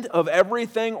end of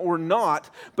everything or not,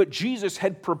 but Jesus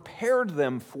had prepared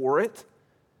them for it.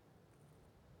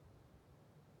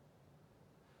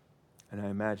 And I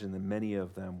imagine that many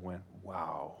of them went,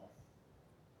 wow,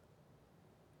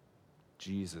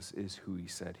 Jesus is who he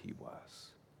said he was.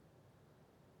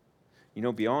 You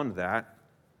know, beyond that,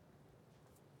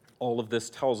 all of this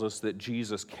tells us that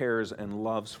Jesus cares and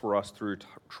loves for us through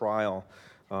trial.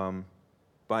 What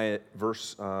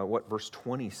verse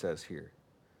 20 says here.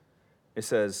 It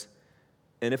says,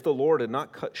 and if the Lord had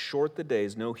not cut short the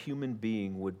days, no human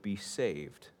being would be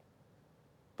saved.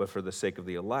 But for the sake of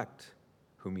the elect,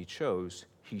 whom he chose,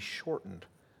 he shortened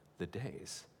the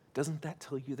days. Doesn't that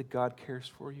tell you that God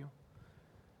cares for you?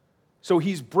 So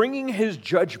he's bringing his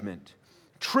judgment.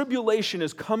 Tribulation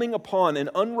is coming upon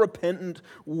an unrepentant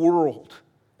world,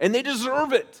 and they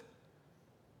deserve it.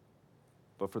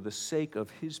 But for the sake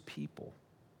of his people,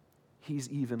 he's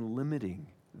even limiting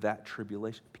that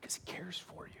tribulation because he cares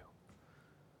for you.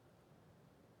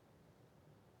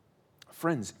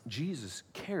 Friends, Jesus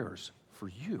cares for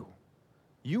you.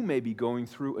 You may be going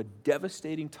through a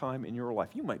devastating time in your life.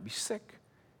 You might be sick.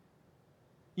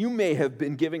 You may have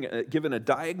been given a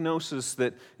diagnosis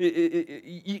that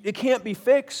it can't be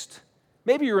fixed.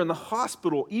 Maybe you're in the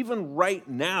hospital, even right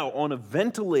now, on a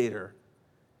ventilator.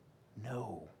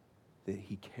 Know that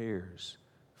he cares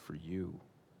for you.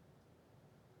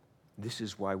 This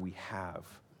is why we have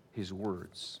his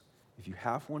words. If you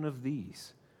have one of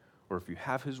these, or if you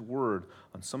have his word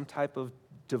on some type of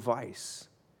device,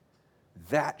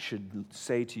 that should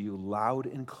say to you loud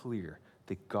and clear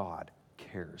that God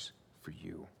cares for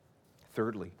you.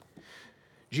 Thirdly,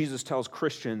 Jesus tells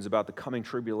Christians about the coming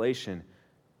tribulation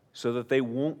so that they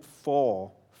won't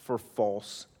fall for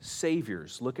false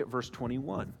saviors. Look at verse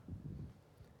 21.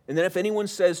 And then if anyone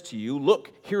says to you,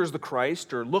 look, here's the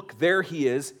Christ, or look, there he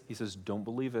is, he says, don't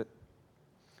believe it.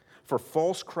 For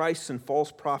false Christs and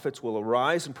false prophets will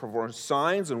arise and perform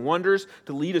signs and wonders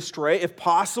to lead astray, if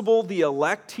possible, the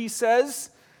elect, he says.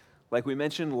 Like we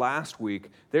mentioned last week,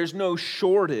 there's no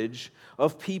shortage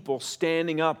of people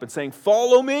standing up and saying,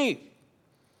 follow me.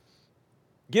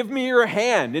 Give me your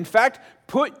hand. In fact,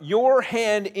 put your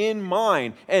hand in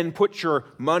mine and put your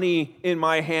money in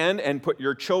my hand and put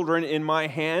your children in my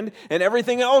hand and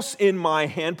everything else in my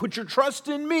hand. Put your trust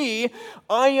in me.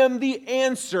 I am the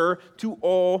answer to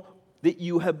all that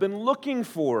you have been looking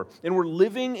for. And we're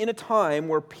living in a time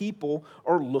where people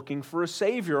are looking for a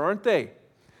Savior, aren't they?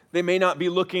 They may not be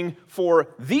looking for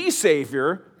the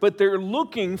Savior, but they're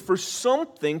looking for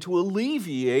something to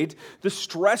alleviate the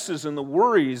stresses and the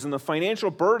worries and the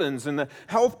financial burdens and the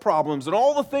health problems and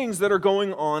all the things that are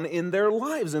going on in their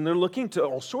lives. And they're looking to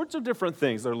all sorts of different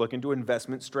things. They're looking to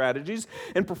investment strategies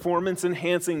and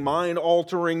performance-enhancing,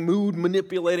 mind-altering,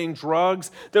 mood-manipulating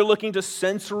drugs. They're looking to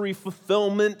sensory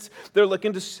fulfillment. They're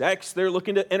looking to sex. They're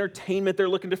looking to entertainment. They're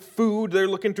looking to food. They're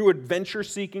looking to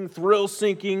adventure-seeking,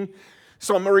 thrill-seeking.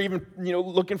 Some are even,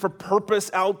 looking for purpose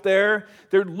out there.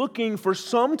 They're looking for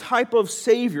some type of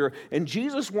Savior. And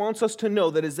Jesus wants us to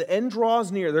know that as the end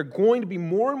draws near, there are going to be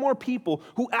more and more people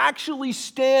who actually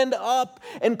stand up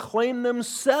and claim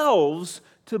themselves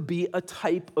to be a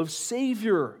type of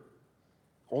Savior.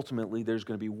 Ultimately, there's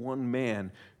going to be one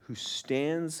man who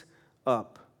stands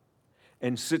up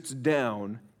and sits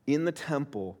down in the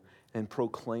temple and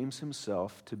proclaims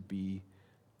himself to be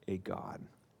a God.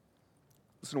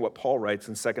 Listen to what Paul writes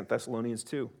in 2 Thessalonians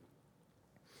 2.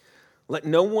 Let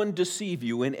no one deceive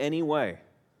you in any way,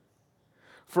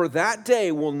 for that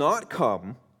day will not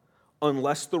come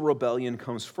unless the rebellion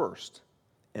comes first,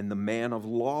 and the man of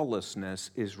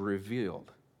lawlessness is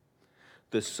revealed,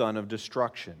 the son of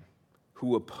destruction,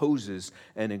 who opposes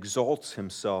and exalts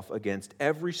himself against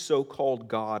every so-called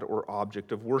God or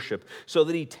object of worship, so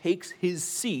that he takes his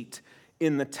seat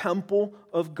in the temple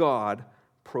of God,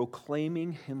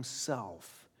 proclaiming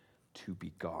himself to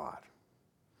be God.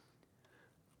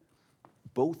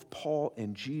 Both Paul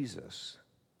and Jesus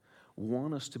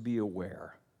want us to be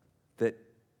aware that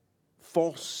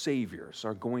false saviors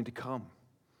are going to come.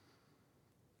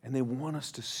 And they want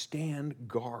us to stand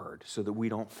guard so that we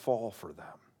don't fall for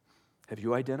them. Have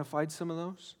you identified some of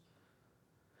those?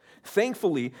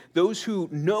 Thankfully, those who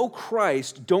know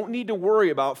Christ don't need to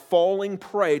worry about falling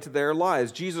prey to their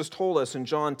lies. Jesus told us in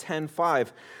John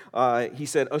 10:5, he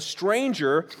said, "A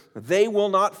stranger they will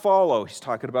not follow." He's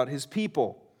talking about his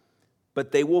people.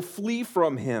 "But they will flee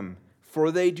from him,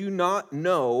 for they do not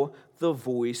know the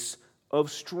voice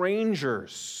of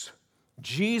strangers."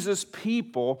 Jesus'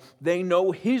 people, they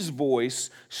know his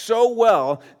voice so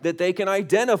well that they can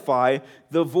identify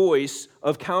the voice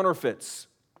of counterfeits.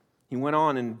 He went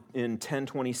on in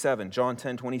 10:27, John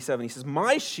 10:27, he says,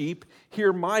 "My sheep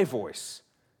hear my voice,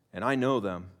 and I know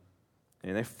them,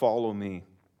 and they follow me.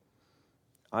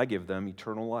 I give them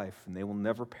eternal life, and they will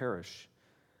never perish.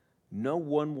 No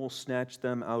one will snatch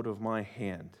them out of my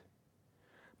hand.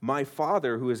 My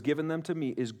Father, who has given them to me,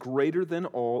 is greater than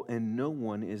all, and no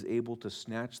one is able to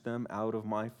snatch them out of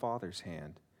my Father's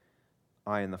hand.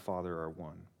 I and the Father are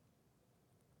one."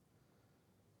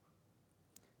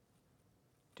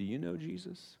 Do you know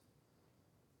Jesus?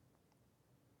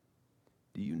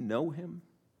 Do you know him?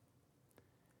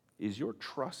 Is your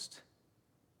trust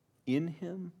in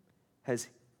him? Has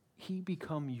he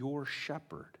become your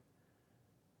shepherd?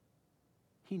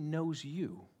 He knows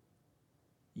you.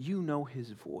 You know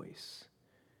his voice.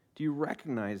 Do you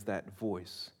recognize that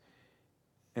voice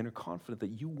and are confident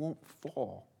that you won't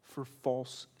fall for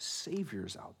false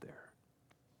saviors out there?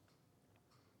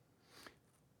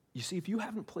 You see, if you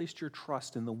haven't placed your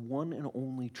trust in the one and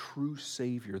only true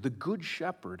Savior, the Good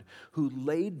Shepherd who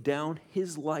laid down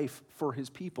his life for his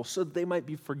people so that they might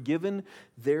be forgiven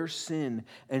their sin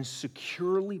and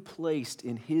securely placed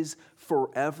in his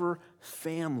forever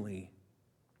family,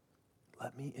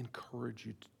 let me encourage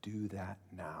you to do that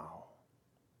now.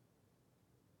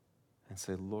 And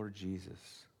say, "Lord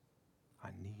Jesus,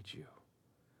 I need you.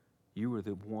 You are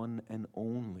the one and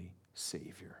only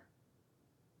Savior.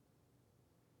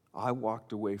 I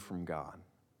walked away from God.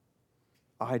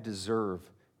 I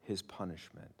deserve his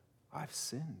punishment. I've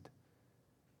sinned.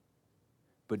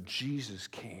 But Jesus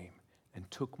came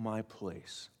and took my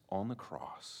place on the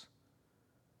cross,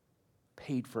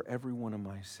 paid for every one of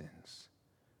my sins,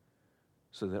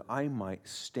 so that I might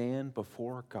stand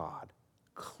before God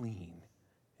clean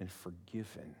and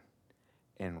forgiven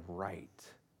and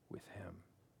right with him.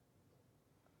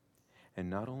 And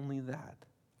not only that,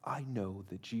 I know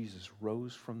that Jesus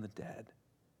rose from the dead.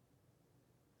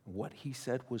 What he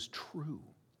said was true.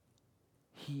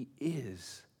 He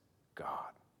is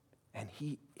God, and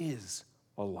he is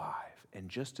alive. And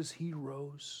just as he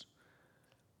rose,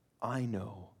 I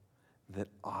know that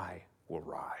I will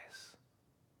rise.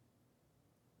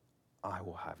 I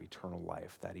will have eternal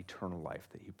life, that eternal life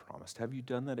that he promised. Have you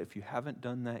done that? If you haven't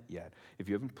done that yet, if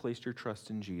you haven't placed your trust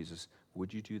in Jesus,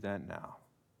 would you do that now?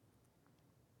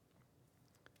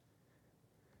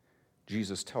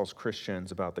 Jesus tells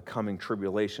Christians about the coming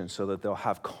tribulation so that they'll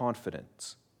have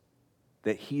confidence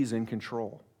that he's in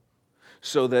control,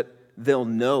 so that they'll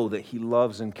know that he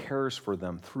loves and cares for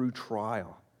them through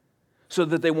trial, so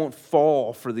that they won't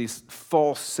fall for these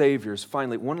false saviors.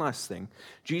 Finally, one last thing.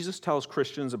 Jesus tells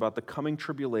Christians about the coming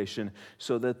tribulation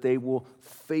so that they will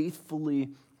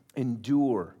faithfully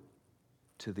endure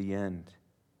to the end.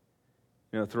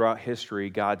 You know, throughout history,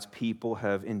 God's people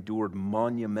have endured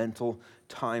monumental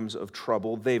times of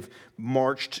trouble. They've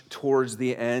marched towards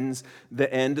the end.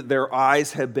 Their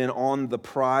eyes have been on the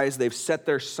prize. They've set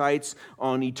their sights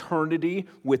on eternity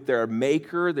with their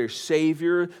Maker, their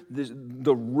Savior,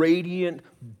 the radiant,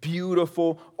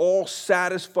 beautiful,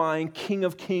 all-satisfying King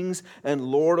of Kings and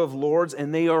Lord of Lords,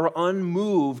 and they are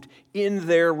unmoved in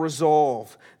their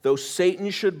resolve. Though Satan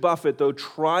should buffet, though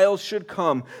trials should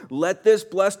come, let this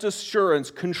blessed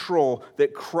assurance control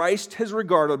that Christ has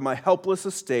regarded my helpless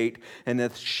estate and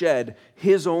hath shed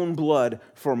his own blood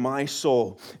for my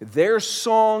soul. Their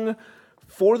song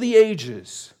for the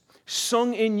ages,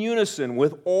 sung in unison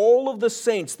with all of the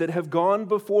saints that have gone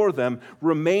before them,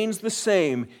 remains the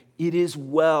same. It is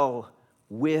well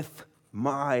with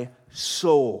my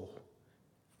soul.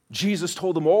 Jesus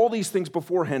told them all these things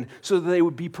beforehand so that they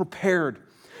would be prepared,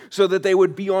 so that they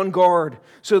would be on guard,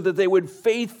 so that they would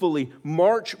faithfully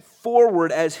march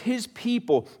forward as his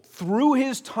people through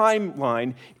his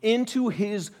timeline into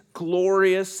his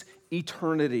glorious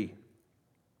eternity.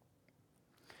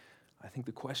 I think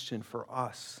the question for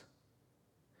us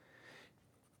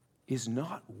is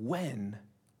not when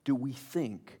do we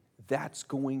think that's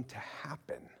going to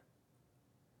happen,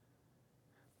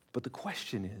 but the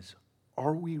question is,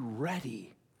 are we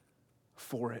ready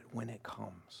for it when it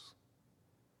comes?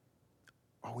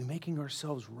 Are we making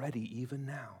ourselves ready even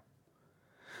now?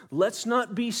 Let's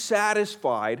not be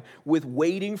satisfied with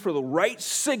waiting for the right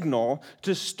signal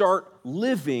to start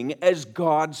living as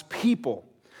God's people.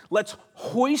 Let's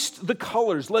hoist the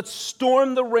colors. Let's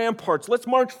storm the ramparts. Let's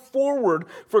march forward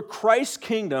for Christ's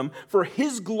kingdom, for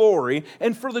His glory,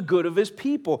 and for the good of His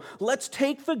people. Let's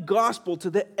take the gospel to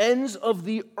the ends of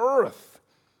the earth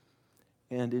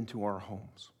and into our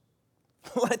homes.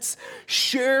 Let's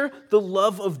share the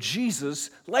love of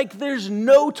Jesus like there's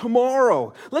no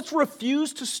tomorrow. Let's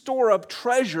refuse to store up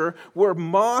treasure where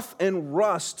moth and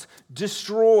rust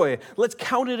destroy. Let's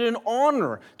count it an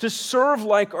honor to serve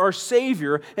like our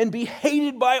Savior and be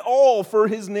hated by all for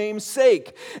His name's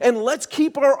sake. And let's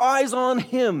keep our eyes on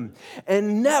Him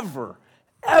and never,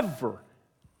 ever,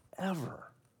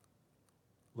 ever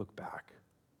look back.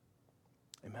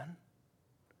 Amen?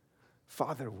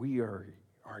 Father, we are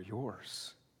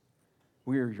yours.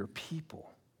 We are your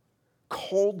people,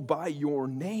 called by your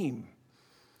name.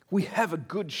 We have a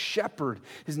good shepherd.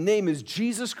 His name is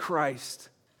Jesus Christ.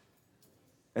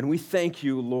 And we thank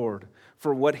you, Lord,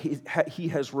 for what he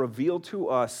has revealed to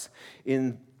us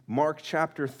in Mark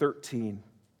chapter 13.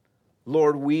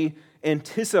 Lord, we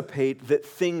anticipate that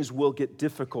things will get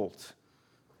difficult,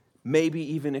 maybe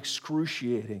even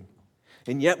excruciating.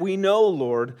 And yet we know,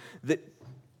 Lord, that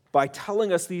by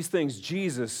telling us these things,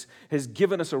 Jesus has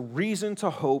given us a reason to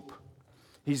hope.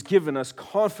 He's given us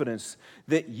confidence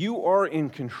that you are in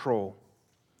control,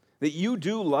 that you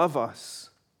do love us,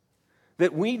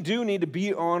 that we do need to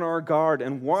be on our guard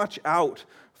and watch out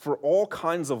for all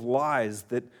kinds of lies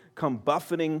that come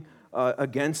buffeting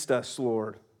against us,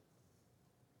 Lord.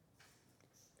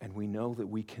 And we know that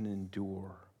we can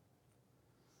endure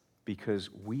because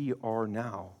we are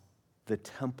now the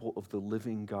temple of the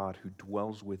living God who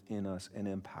dwells within us and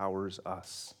empowers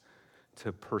us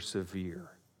to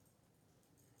persevere.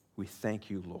 We thank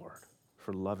you, Lord,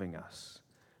 for loving us.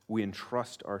 We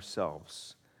entrust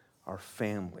ourselves, our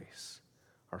families,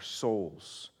 our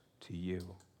souls to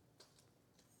you.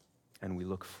 And we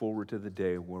look forward to the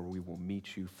day where we will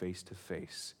meet you face to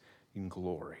face in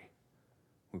glory.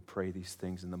 We pray these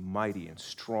things in the mighty and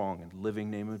strong and living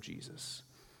name of Jesus.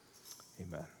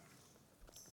 Amen.